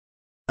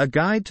A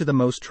guide to the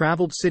most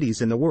traveled cities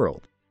in the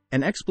world,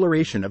 an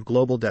exploration of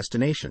global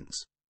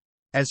destinations.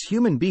 As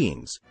human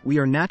beings, we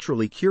are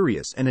naturally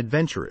curious and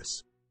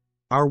adventurous.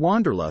 Our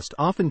wanderlust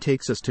often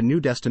takes us to new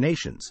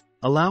destinations,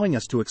 allowing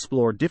us to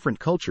explore different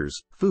cultures,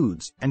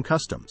 foods, and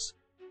customs.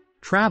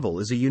 Travel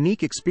is a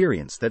unique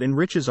experience that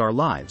enriches our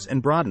lives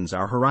and broadens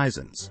our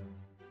horizons.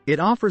 It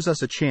offers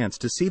us a chance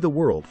to see the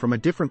world from a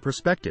different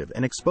perspective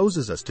and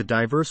exposes us to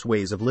diverse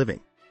ways of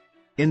living.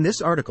 In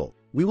this article,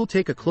 we will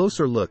take a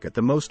closer look at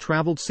the most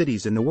traveled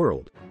cities in the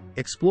world,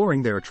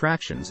 exploring their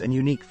attractions and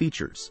unique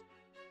features.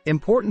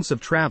 Importance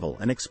of travel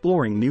and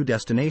exploring new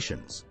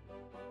destinations.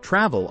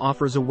 Travel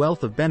offers a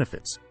wealth of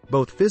benefits,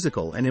 both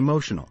physical and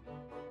emotional.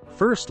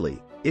 Firstly,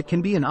 it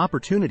can be an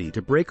opportunity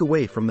to break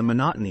away from the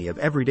monotony of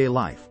everyday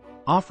life,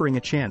 offering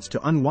a chance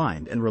to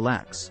unwind and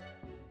relax.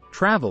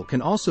 Travel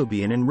can also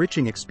be an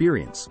enriching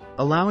experience,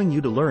 allowing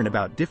you to learn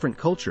about different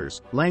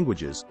cultures,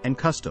 languages, and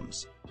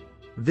customs.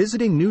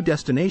 Visiting new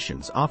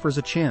destinations offers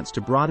a chance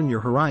to broaden your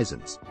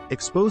horizons,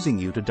 exposing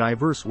you to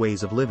diverse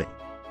ways of living.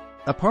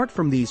 Apart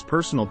from these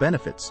personal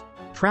benefits,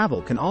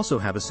 travel can also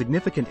have a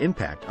significant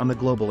impact on the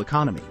global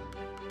economy.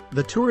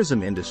 The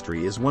tourism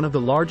industry is one of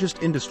the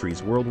largest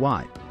industries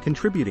worldwide,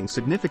 contributing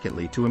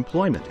significantly to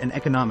employment and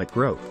economic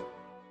growth.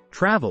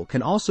 Travel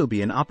can also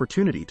be an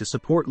opportunity to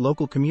support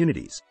local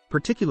communities,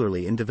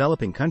 particularly in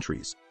developing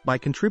countries, by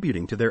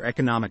contributing to their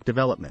economic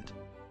development.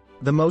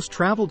 The most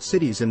traveled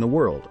cities in the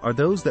world are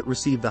those that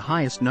receive the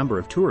highest number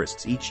of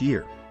tourists each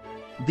year.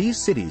 These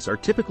cities are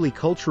typically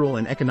cultural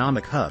and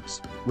economic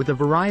hubs, with a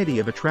variety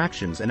of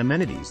attractions and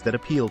amenities that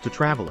appeal to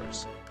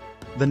travelers.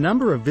 The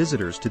number of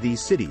visitors to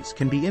these cities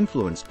can be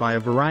influenced by a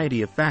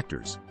variety of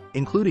factors,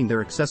 including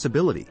their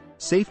accessibility,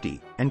 safety,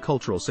 and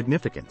cultural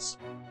significance.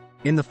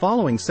 In the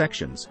following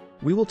sections,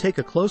 we will take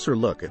a closer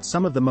look at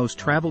some of the most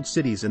traveled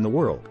cities in the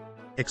world,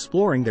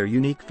 exploring their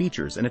unique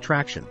features and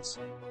attractions.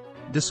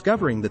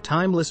 Discovering the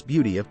timeless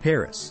beauty of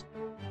Paris.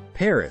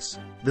 Paris,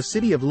 the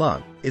city of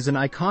love, is an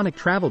iconic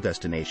travel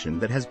destination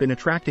that has been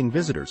attracting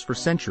visitors for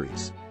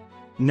centuries.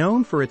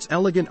 Known for its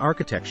elegant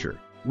architecture,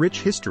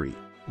 rich history,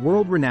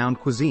 world-renowned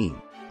cuisine,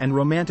 and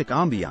romantic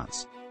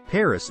ambiance,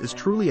 Paris is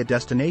truly a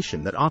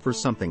destination that offers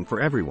something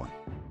for everyone.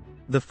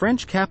 The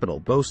French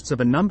capital boasts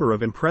of a number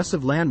of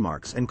impressive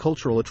landmarks and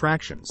cultural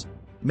attractions,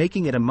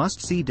 making it a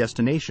must-see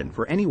destination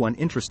for anyone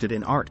interested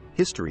in art,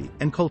 history,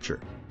 and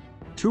culture.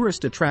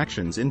 Tourist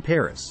attractions in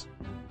Paris.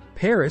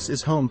 Paris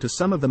is home to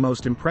some of the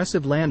most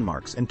impressive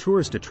landmarks and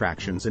tourist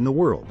attractions in the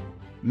world,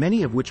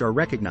 many of which are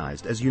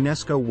recognized as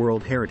UNESCO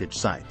World Heritage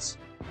Sites.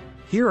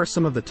 Here are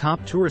some of the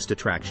top tourist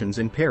attractions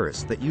in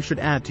Paris that you should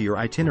add to your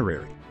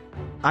itinerary.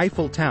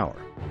 Eiffel Tower.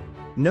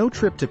 No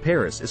trip to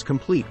Paris is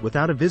complete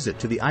without a visit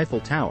to the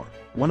Eiffel Tower,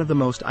 one of the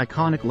most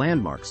iconic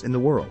landmarks in the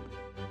world.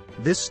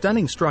 This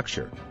stunning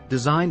structure,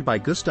 designed by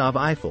Gustave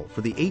Eiffel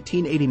for the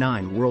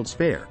 1889 World's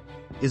Fair,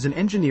 is an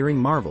engineering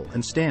marvel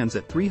and stands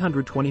at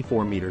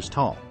 324 meters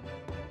tall.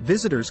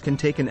 Visitors can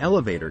take an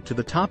elevator to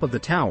the top of the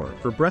tower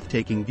for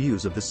breathtaking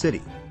views of the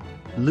city.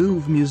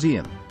 Louvre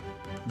Museum.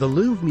 The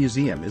Louvre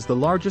Museum is the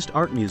largest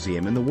art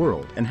museum in the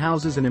world and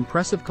houses an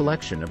impressive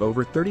collection of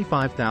over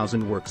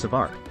 35,000 works of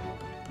art.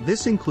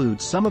 This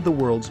includes some of the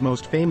world's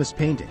most famous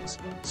paintings,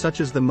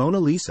 such as the Mona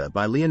Lisa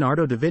by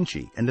Leonardo da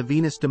Vinci and the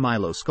Venus de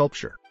Milo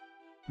sculpture.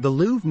 The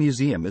Louvre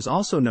Museum is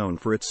also known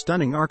for its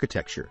stunning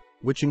architecture,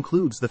 which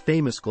includes the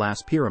famous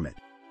glass pyramid.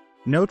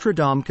 Notre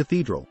Dame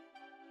Cathedral.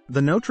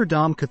 The Notre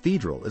Dame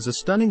Cathedral is a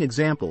stunning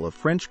example of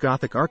French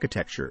Gothic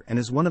architecture and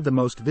is one of the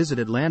most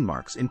visited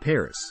landmarks in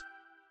Paris.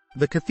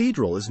 The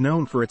cathedral is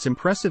known for its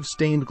impressive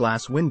stained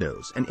glass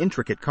windows and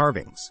intricate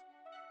carvings.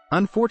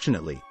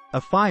 Unfortunately,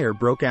 a fire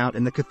broke out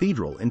in the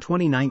cathedral in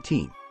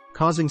 2019,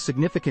 causing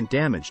significant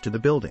damage to the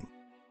building.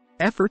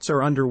 Efforts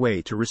are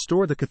underway to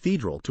restore the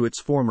cathedral to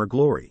its former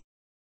glory.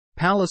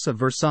 Palace of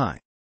Versailles.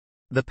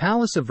 The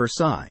Palace of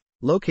Versailles,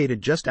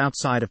 located just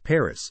outside of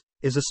Paris,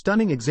 is a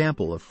stunning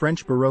example of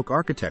French Baroque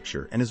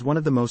architecture and is one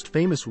of the most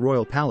famous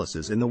royal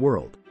palaces in the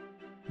world.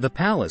 The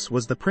palace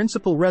was the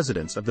principal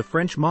residence of the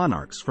French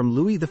monarchs from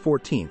Louis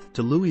XIV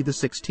to Louis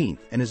XVI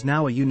and is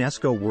now a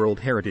UNESCO World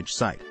Heritage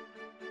Site.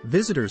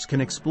 Visitors can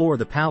explore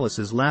the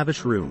palace's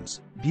lavish rooms,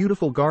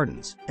 beautiful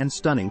gardens, and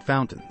stunning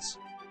fountains.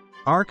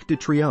 Arc de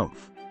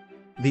Triomphe.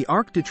 The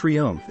Arc de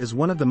Triomphe is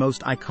one of the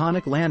most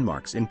iconic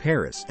landmarks in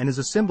Paris and is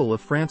a symbol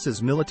of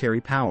France's military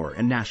power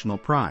and national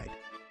pride.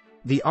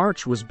 The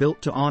arch was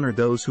built to honor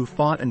those who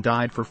fought and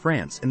died for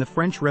France in the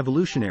French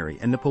Revolutionary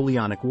and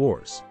Napoleonic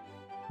Wars.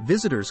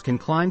 Visitors can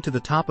climb to the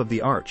top of the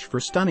arch for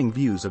stunning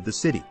views of the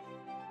city.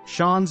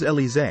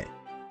 Champs-Élysées.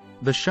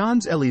 The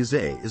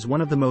Champs-Élysées is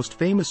one of the most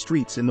famous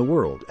streets in the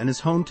world and is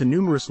home to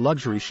numerous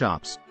luxury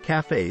shops,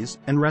 cafes,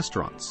 and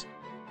restaurants.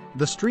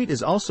 The street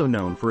is also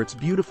known for its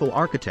beautiful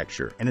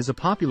architecture and is a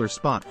popular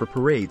spot for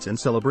parades and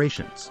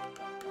celebrations.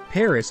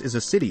 Paris is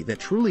a city that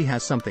truly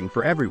has something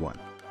for everyone.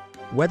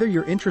 Whether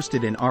you're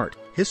interested in art,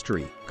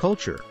 history,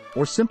 culture,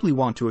 or simply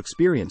want to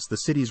experience the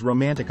city's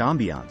romantic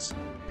ambiance,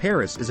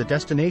 Paris is a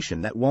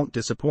destination that won't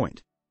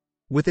disappoint.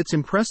 With its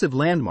impressive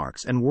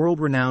landmarks and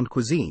world-renowned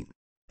cuisine,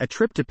 a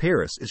trip to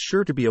Paris is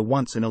sure to be a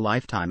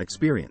once-in-a-lifetime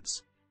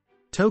experience.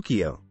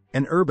 Tokyo,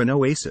 an urban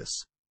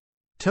oasis.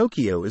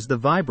 Tokyo is the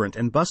vibrant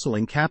and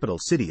bustling capital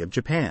city of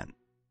Japan.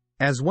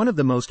 As one of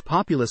the most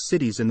populous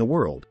cities in the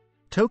world,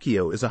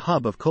 Tokyo is a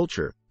hub of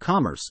culture,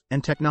 commerce,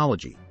 and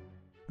technology.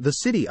 The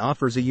city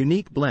offers a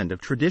unique blend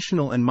of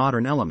traditional and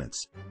modern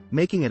elements,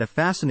 making it a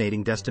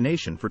fascinating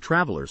destination for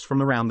travelers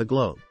from around the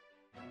globe.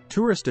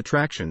 Tourist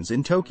attractions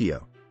in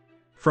Tokyo.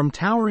 From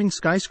towering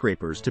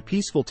skyscrapers to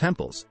peaceful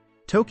temples,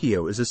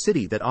 Tokyo is a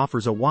city that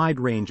offers a wide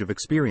range of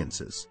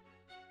experiences.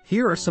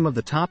 Here are some of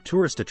the top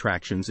tourist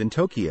attractions in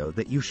Tokyo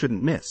that you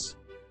shouldn't miss.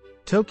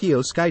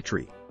 Tokyo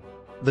Skytree.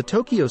 The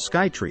Tokyo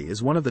Skytree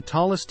is one of the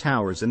tallest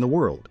towers in the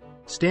world,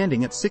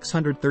 standing at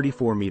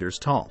 634 meters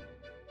tall.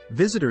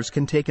 Visitors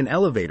can take an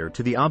elevator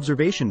to the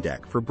observation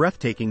deck for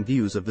breathtaking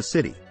views of the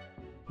city.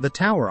 The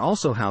tower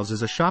also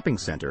houses a shopping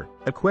center,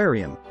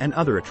 aquarium, and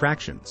other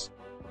attractions.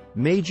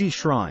 Meiji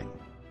Shrine.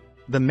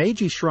 The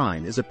Meiji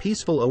Shrine is a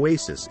peaceful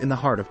oasis in the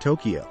heart of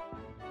Tokyo.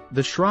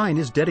 The shrine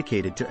is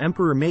dedicated to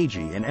Emperor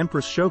Meiji and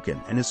Empress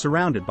Shokin and is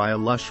surrounded by a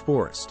lush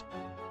forest.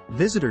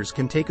 Visitors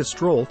can take a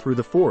stroll through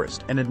the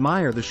forest and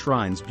admire the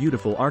shrine's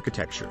beautiful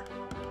architecture.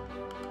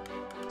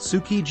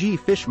 Tsukiji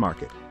Fish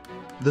Market.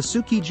 The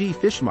Tsukiji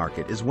Fish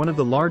Market is one of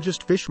the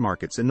largest fish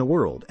markets in the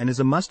world and is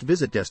a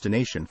must-visit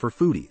destination for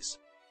foodies.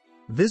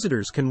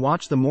 Visitors can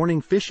watch the morning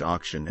fish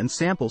auction and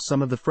sample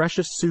some of the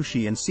freshest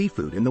sushi and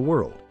seafood in the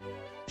world.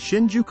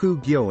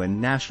 Shinjuku Gyoen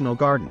National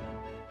Garden.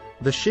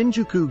 The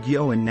Shinjuku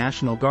Gyoen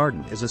National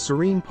Garden is a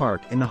serene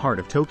park in the heart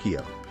of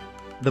Tokyo.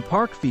 The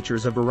park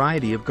features a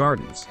variety of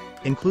gardens,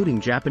 including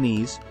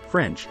Japanese,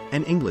 French,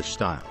 and English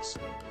styles.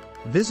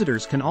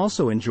 Visitors can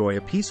also enjoy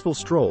a peaceful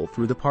stroll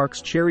through the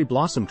park's cherry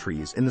blossom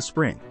trees in the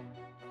spring.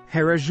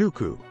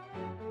 Harajuku.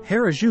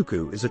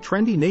 Harajuku is a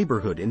trendy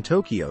neighborhood in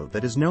Tokyo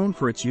that is known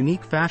for its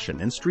unique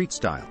fashion and street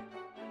style.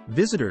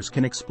 Visitors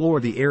can explore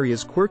the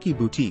area's quirky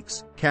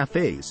boutiques,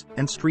 cafes,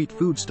 and street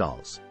food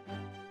stalls.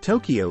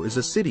 Tokyo is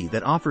a city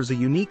that offers a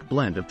unique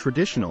blend of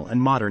traditional and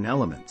modern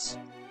elements.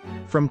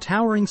 From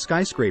towering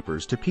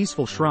skyscrapers to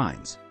peaceful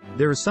shrines,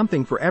 there is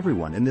something for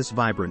everyone in this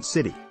vibrant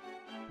city.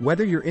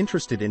 Whether you're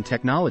interested in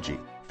technology,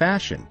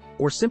 fashion,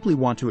 or simply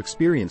want to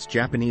experience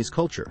Japanese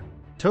culture,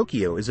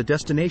 Tokyo is a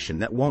destination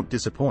that won't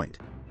disappoint.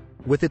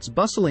 With its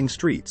bustling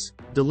streets,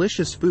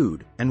 delicious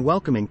food, and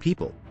welcoming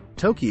people,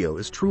 Tokyo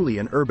is truly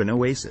an urban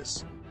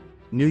oasis.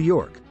 New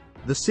York,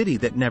 the city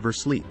that never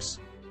sleeps.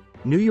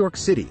 New York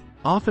City,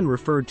 often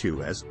referred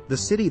to as the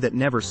city that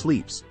never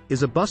sleeps,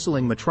 is a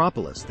bustling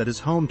metropolis that is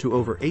home to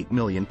over 8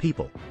 million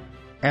people.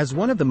 As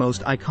one of the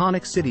most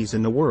iconic cities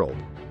in the world,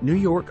 New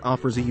York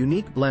offers a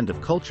unique blend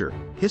of culture,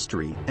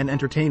 history, and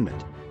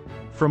entertainment.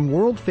 From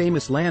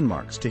world-famous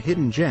landmarks to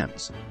hidden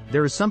gems,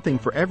 there is something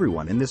for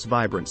everyone in this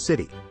vibrant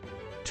city.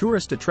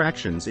 Tourist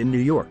attractions in New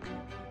York.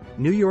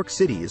 New York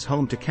City is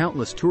home to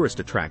countless tourist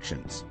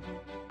attractions.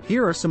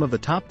 Here are some of the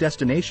top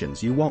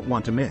destinations you won't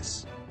want to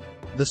miss.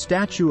 The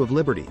Statue of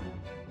Liberty.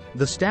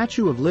 The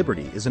Statue of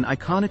Liberty is an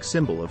iconic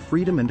symbol of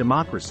freedom and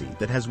democracy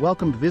that has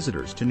welcomed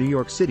visitors to New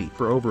York City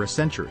for over a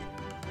century.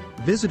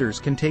 Visitors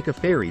can take a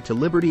ferry to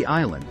Liberty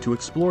Island to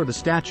explore the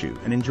statue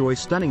and enjoy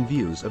stunning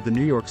views of the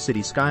New York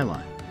City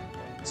skyline.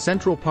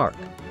 Central Park.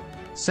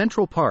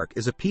 Central Park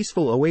is a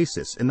peaceful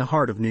oasis in the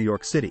heart of New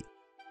York City.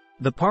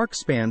 The park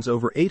spans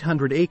over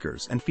 800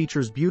 acres and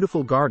features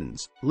beautiful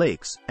gardens,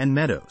 lakes, and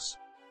meadows.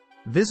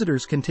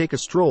 Visitors can take a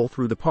stroll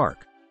through the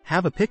park,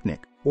 have a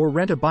picnic, or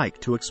rent a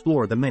bike to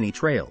explore the many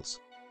trails.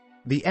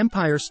 The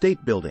Empire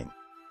State Building.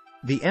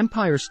 The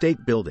Empire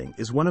State Building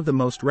is one of the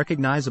most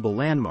recognizable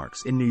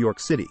landmarks in New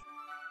York City.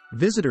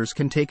 Visitors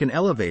can take an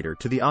elevator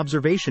to the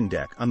observation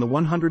deck on the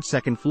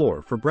 102nd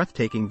floor for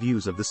breathtaking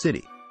views of the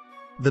city.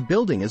 The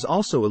building is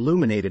also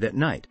illuminated at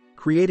night,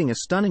 creating a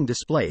stunning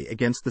display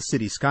against the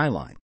city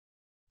skyline.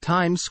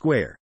 Times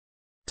Square.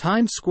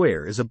 Times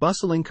Square is a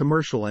bustling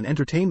commercial and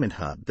entertainment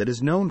hub that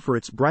is known for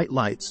its bright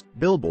lights,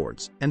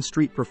 billboards, and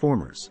street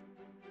performers.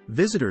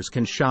 Visitors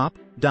can shop,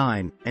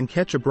 dine, and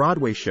catch a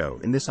Broadway show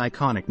in this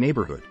iconic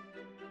neighborhood.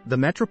 The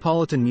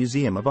Metropolitan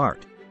Museum of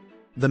Art.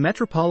 The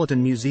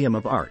Metropolitan Museum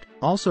of Art,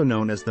 also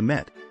known as the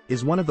Met,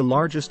 is one of the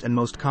largest and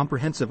most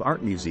comprehensive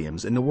art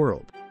museums in the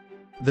world.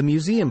 The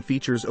museum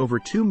features over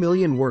 2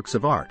 million works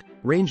of art,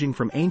 ranging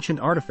from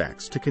ancient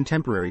artifacts to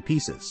contemporary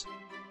pieces.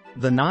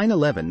 The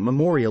 9/11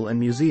 Memorial and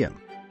Museum.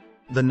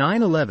 The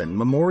 9/11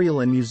 Memorial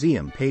and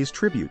Museum pays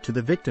tribute to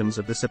the victims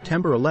of the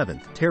September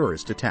 11th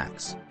terrorist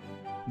attacks.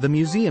 The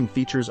museum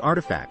features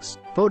artifacts,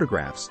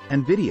 photographs,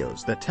 and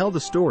videos that tell the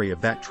story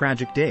of that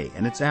tragic day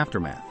and its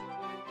aftermath.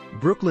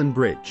 Brooklyn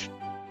Bridge.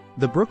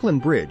 The Brooklyn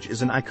Bridge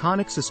is an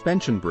iconic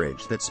suspension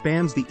bridge that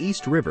spans the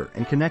East River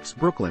and connects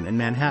Brooklyn and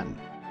Manhattan.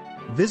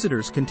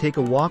 Visitors can take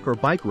a walk or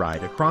bike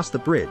ride across the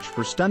bridge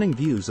for stunning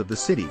views of the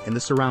city and the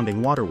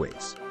surrounding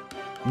waterways.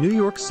 New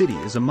York City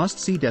is a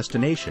must-see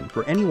destination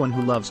for anyone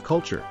who loves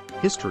culture,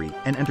 history,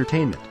 and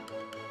entertainment.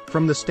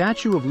 From the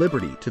Statue of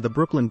Liberty to the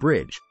Brooklyn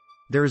Bridge,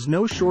 there is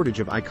no shortage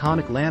of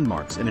iconic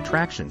landmarks and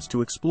attractions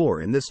to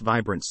explore in this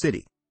vibrant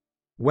city.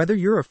 Whether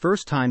you're a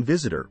first-time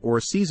visitor or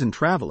a seasoned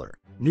traveler,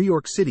 New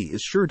York City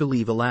is sure to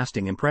leave a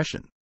lasting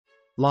impression.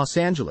 Los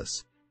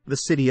Angeles, the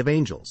City of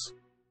Angels.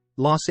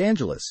 Los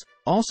Angeles,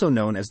 also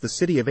known as the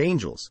City of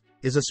Angels,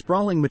 is a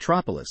sprawling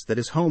metropolis that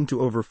is home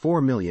to over 4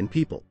 million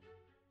people.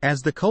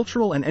 As the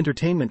cultural and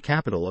entertainment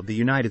capital of the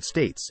United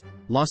States,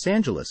 Los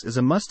Angeles is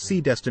a must-see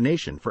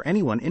destination for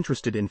anyone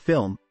interested in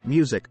film,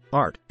 music,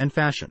 art, and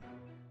fashion.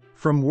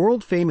 From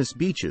world-famous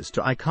beaches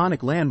to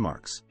iconic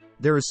landmarks,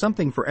 there is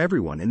something for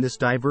everyone in this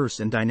diverse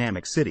and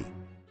dynamic city.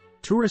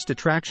 Tourist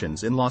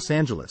attractions in Los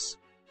Angeles.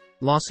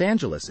 Los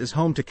Angeles is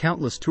home to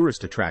countless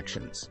tourist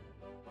attractions.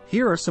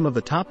 Here are some of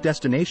the top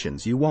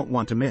destinations you won't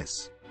want to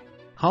miss.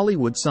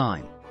 Hollywood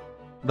Sign.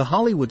 The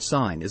Hollywood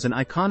Sign is an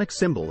iconic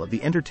symbol of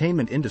the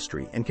entertainment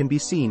industry and can be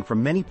seen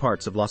from many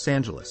parts of Los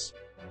Angeles.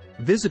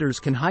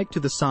 Visitors can hike to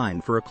the sign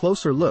for a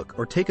closer look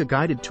or take a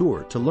guided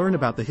tour to learn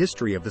about the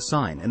history of the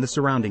sign and the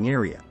surrounding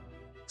area.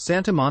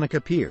 Santa Monica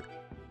Pier.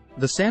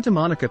 The Santa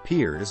Monica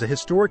Pier is a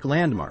historic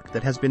landmark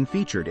that has been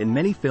featured in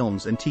many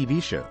films and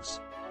TV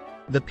shows.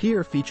 The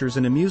pier features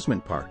an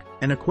amusement park,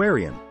 an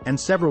aquarium, and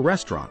several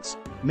restaurants,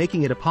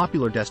 making it a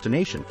popular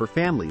destination for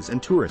families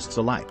and tourists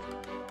alike.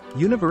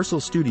 Universal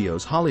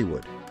Studios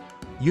Hollywood.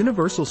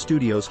 Universal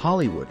Studios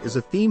Hollywood is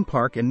a theme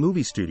park and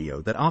movie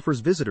studio that offers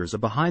visitors a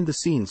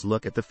behind-the-scenes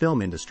look at the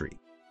film industry.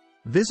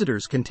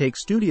 Visitors can take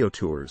studio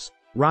tours,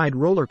 ride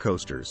roller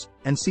coasters,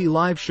 and see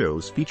live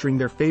shows featuring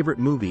their favorite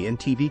movie and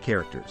TV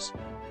characters.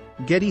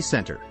 Getty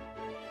Center.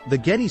 The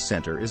Getty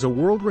Center is a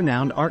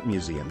world-renowned art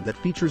museum that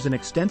features an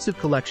extensive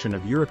collection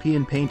of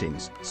European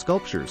paintings,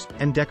 sculptures,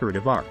 and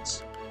decorative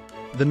arts.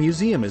 The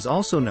museum is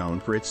also known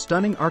for its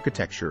stunning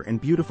architecture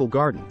and beautiful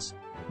gardens,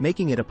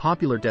 making it a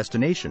popular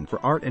destination for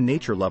art and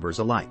nature lovers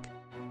alike.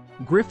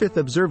 Griffith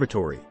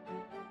Observatory.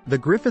 The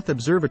Griffith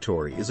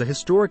Observatory is a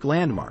historic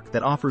landmark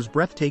that offers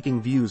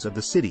breathtaking views of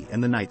the city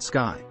and the night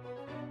sky.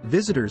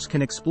 Visitors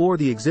can explore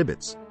the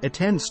exhibits,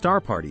 attend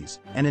star parties,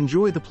 and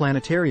enjoy the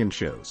planetarium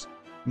shows,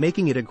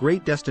 making it a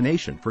great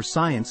destination for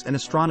science and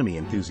astronomy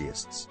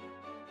enthusiasts.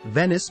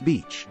 Venice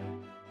Beach.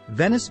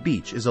 Venice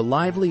Beach is a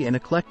lively and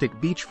eclectic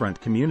beachfront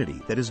community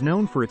that is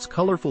known for its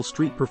colorful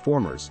street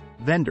performers,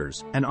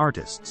 vendors, and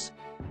artists.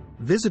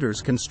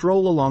 Visitors can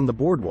stroll along the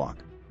boardwalk,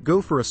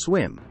 go for a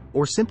swim,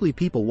 or simply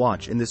people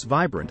watch in this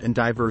vibrant and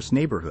diverse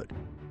neighborhood.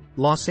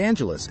 Los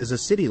Angeles is a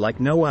city like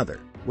no other,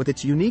 with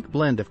its unique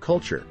blend of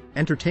culture,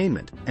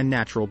 entertainment, and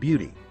natural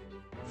beauty.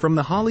 From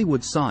the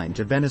Hollywood Sign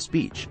to Venice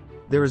Beach,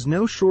 there is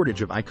no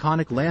shortage of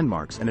iconic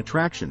landmarks and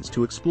attractions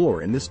to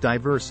explore in this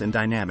diverse and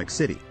dynamic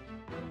city.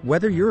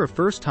 Whether you're a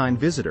first-time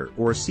visitor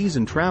or a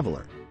seasoned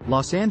traveler,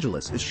 Los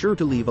Angeles is sure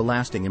to leave a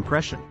lasting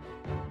impression.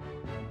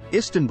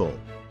 Istanbul,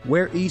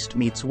 where East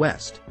meets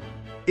West.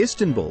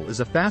 Istanbul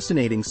is a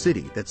fascinating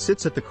city that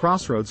sits at the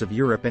crossroads of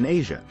Europe and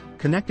Asia,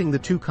 connecting the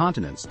two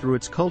continents through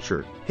its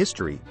culture,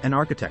 history, and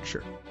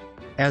architecture.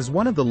 As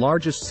one of the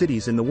largest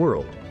cities in the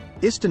world,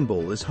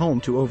 Istanbul is home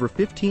to over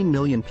 15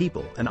 million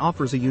people and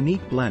offers a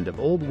unique blend of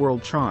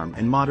old-world charm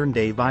and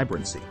modern-day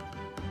vibrancy.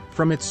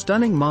 From its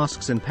stunning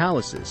mosques and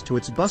palaces to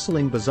its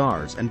bustling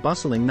bazaars and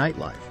bustling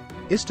nightlife,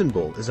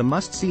 Istanbul is a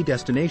must-see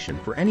destination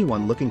for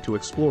anyone looking to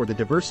explore the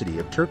diversity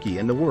of Turkey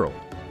and the world.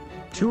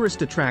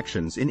 Tourist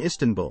attractions in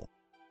Istanbul.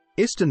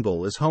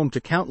 Istanbul is home to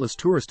countless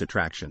tourist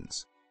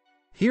attractions.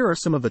 Here are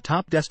some of the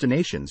top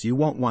destinations you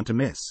won't want to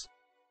miss.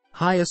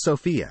 Hagia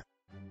Sophia.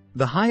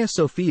 The Hagia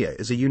Sophia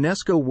is a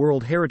UNESCO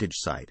World Heritage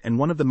Site and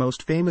one of the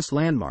most famous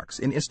landmarks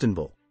in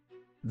Istanbul.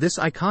 This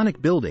iconic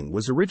building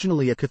was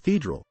originally a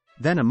cathedral,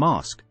 then a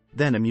mosque,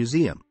 then a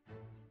museum.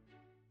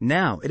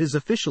 Now it is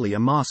officially a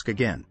mosque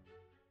again.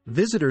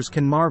 Visitors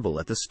can marvel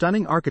at the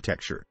stunning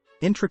architecture,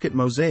 intricate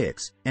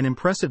mosaics, and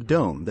impressive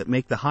dome that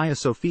make the Hagia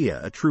Sophia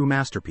a true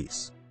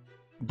masterpiece.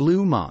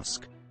 Blue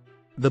Mosque.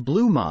 The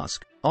Blue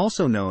Mosque,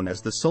 also known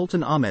as the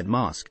Sultan Ahmed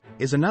Mosque,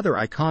 is another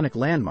iconic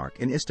landmark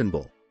in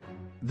Istanbul.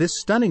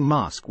 This stunning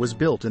mosque was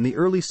built in the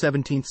early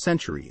 17th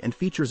century and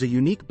features a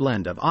unique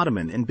blend of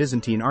Ottoman and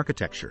Byzantine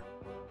architecture.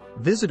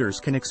 Visitors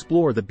can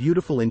explore the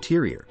beautiful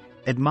interior,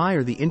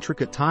 admire the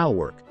intricate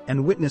tilework,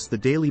 and witness the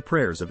daily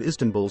prayers of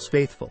Istanbul's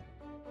faithful.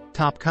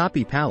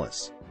 Topkapi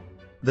Palace.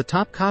 The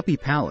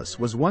Topkapi Palace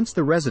was once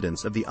the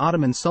residence of the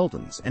Ottoman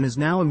sultans and is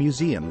now a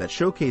museum that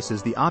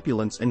showcases the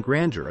opulence and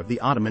grandeur of the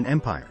Ottoman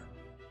Empire.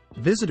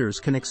 Visitors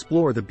can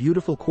explore the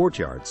beautiful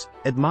courtyards,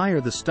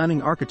 admire the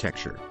stunning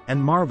architecture, and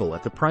marvel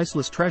at the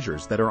priceless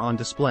treasures that are on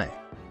display.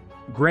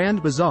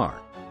 Grand Bazaar.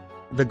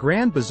 The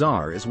Grand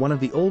Bazaar is one of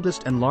the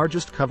oldest and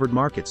largest covered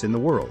markets in the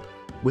world,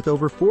 with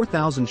over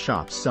 4,000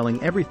 shops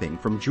selling everything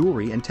from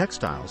jewelry and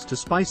textiles to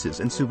spices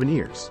and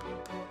souvenirs.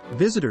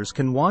 Visitors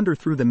can wander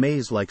through the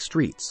maze-like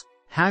streets,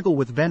 haggle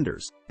with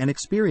vendors, and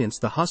experience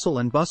the hustle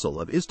and bustle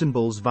of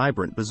Istanbul's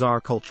vibrant bazaar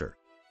culture.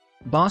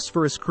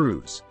 Bosphorus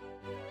Cruise.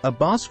 A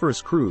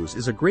Bosphorus cruise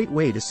is a great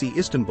way to see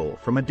Istanbul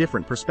from a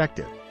different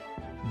perspective.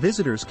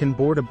 Visitors can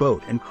board a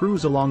boat and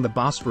cruise along the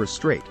Bosphorus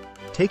Strait,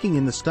 taking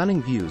in the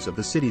stunning views of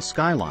the city's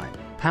skyline,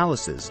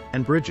 palaces,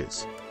 and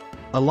bridges.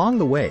 Along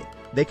the way,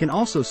 they can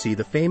also see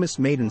the famous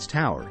Maiden's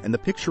Tower and the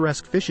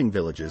picturesque fishing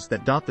villages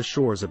that dot the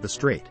shores of the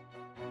strait.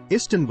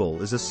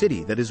 Istanbul is a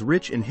city that is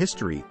rich in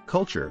history,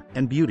 culture,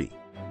 and beauty.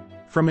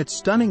 From its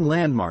stunning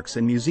landmarks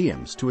and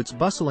museums to its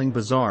bustling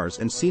bazaars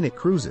and scenic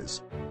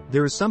cruises,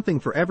 there is something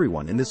for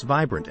everyone in this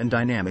vibrant and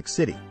dynamic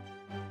city.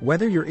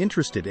 Whether you're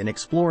interested in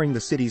exploring the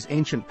city's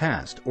ancient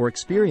past or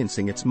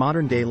experiencing its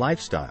modern-day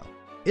lifestyle,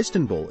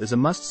 Istanbul is a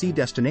must-see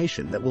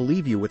destination that will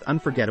leave you with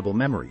unforgettable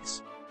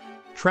memories.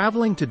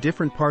 Traveling to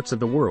different parts of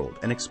the world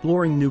and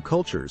exploring new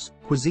cultures,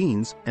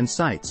 cuisines, and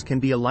sites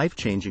can be a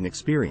life-changing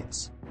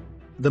experience.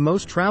 The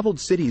most traveled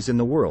cities in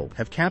the world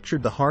have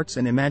captured the hearts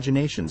and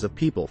imaginations of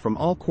people from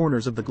all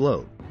corners of the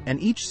globe, and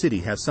each city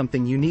has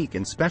something unique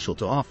and special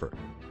to offer.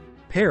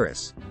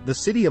 Paris, the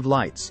City of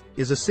Lights,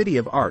 is a city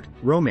of art,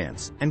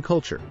 romance, and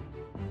culture.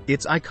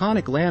 Its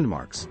iconic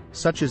landmarks,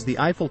 such as the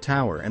Eiffel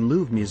Tower and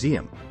Louvre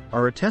Museum,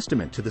 are a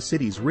testament to the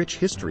city's rich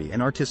history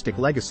and artistic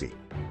legacy.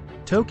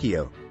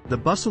 Tokyo, the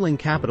bustling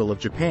capital of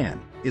Japan,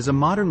 is a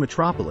modern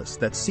metropolis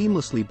that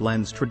seamlessly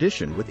blends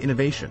tradition with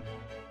innovation.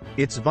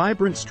 Its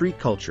vibrant street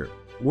culture,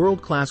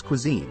 world-class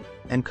cuisine,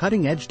 and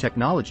cutting-edge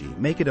technology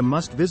make it a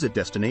must-visit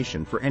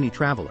destination for any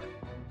traveler.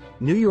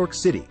 New York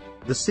City,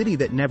 the city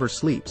that never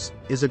sleeps,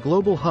 is a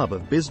global hub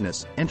of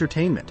business,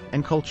 entertainment,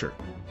 and culture.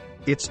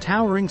 Its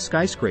towering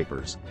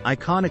skyscrapers,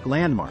 iconic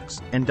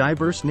landmarks, and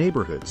diverse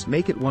neighborhoods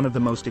make it one of the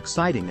most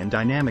exciting and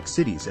dynamic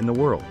cities in the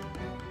world.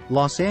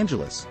 Los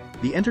Angeles,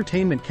 the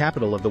entertainment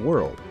capital of the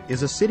world,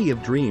 is a city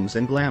of dreams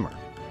and glamour.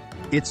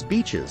 Its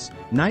beaches,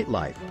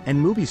 nightlife, and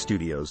movie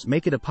studios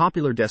make it a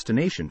popular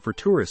destination for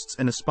tourists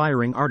and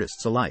aspiring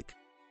artists alike.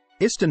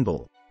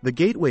 Istanbul, the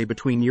gateway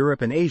between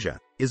Europe and Asia,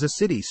 is a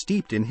city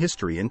steeped in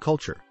history and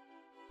culture.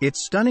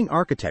 Its stunning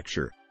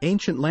architecture,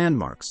 ancient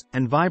landmarks,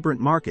 and vibrant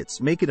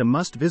markets make it a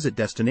must-visit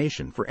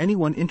destination for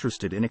anyone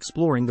interested in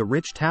exploring the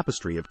rich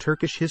tapestry of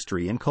Turkish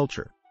history and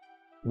culture.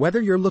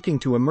 Whether you're looking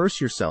to immerse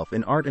yourself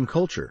in art and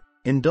culture,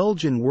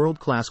 indulge in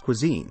world-class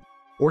cuisine,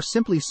 or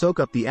simply soak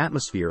up the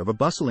atmosphere of a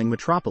bustling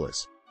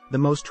metropolis, the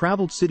most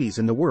traveled cities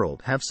in the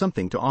world have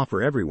something to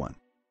offer everyone.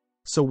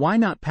 So why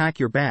not pack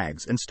your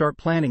bags and start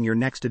planning your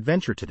next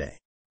adventure today?